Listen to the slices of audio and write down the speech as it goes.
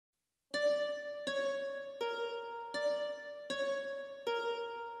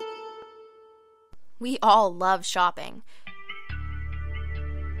We all love shopping.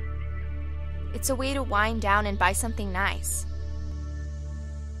 It's a way to wind down and buy something nice.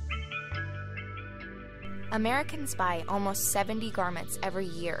 Americans buy almost 70 garments every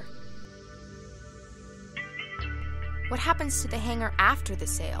year. What happens to the hanger after the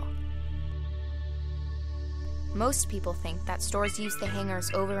sale? Most people think that stores use the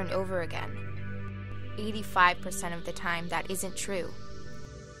hangers over and over again. 85% of the time, that isn't true.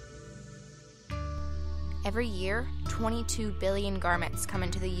 Every year, 22 billion garments come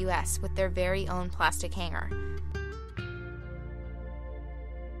into the US with their very own plastic hanger.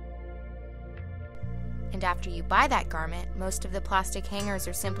 And after you buy that garment, most of the plastic hangers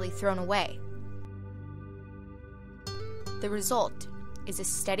are simply thrown away. The result is a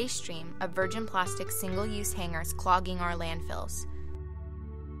steady stream of virgin plastic single-use hangers clogging our landfills.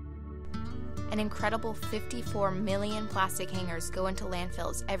 An incredible 54 million plastic hangers go into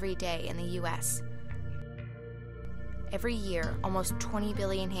landfills every day in the US. Every year, almost 20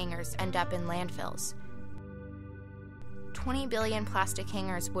 billion hangers end up in landfills. 20 billion plastic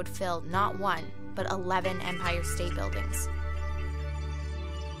hangers would fill not one, but 11 Empire State Buildings.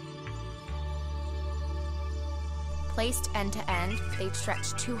 Placed end to end, they'd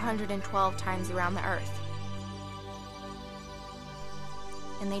stretch 212 times around the Earth.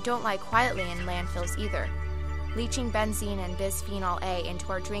 And they don't lie quietly in landfills either, leaching benzene and bisphenol A into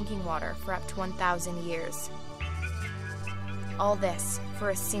our drinking water for up to 1,000 years. All this for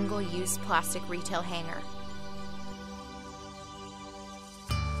a single-use plastic retail hanger.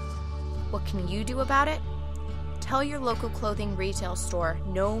 What can you do about it? Tell your local clothing retail store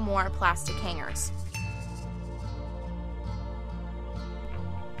no more plastic hangers.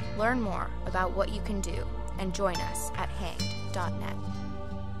 Learn more about what you can do and join us at hanged.net.